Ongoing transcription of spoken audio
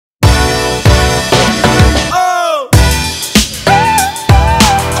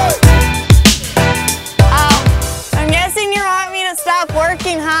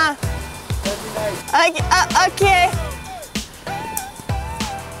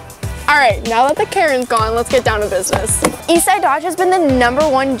All right, now that the Karen's gone, let's get down to business. Eastside Dodge has been the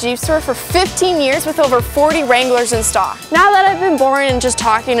 #1 Jeep store for 15 years with over 40 Wranglers in stock. Now that I've been boring and just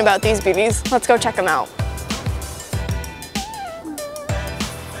talking about these beauties, let's go check them out.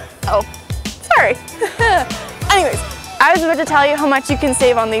 Oh, sorry. Anyways, I was about to tell you how much you can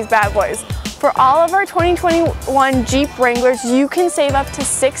save on these bad boys. For all of our 2021 Jeep Wranglers, you can save up to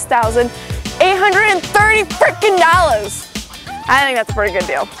 $6,830 freaking dollars. I think that's a pretty good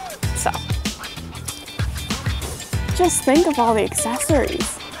deal. So, just think of all the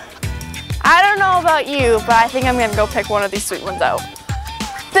accessories. I don't know about you, but I think I'm gonna go pick one of these sweet ones out.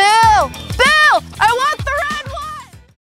 Bill! Bill! I want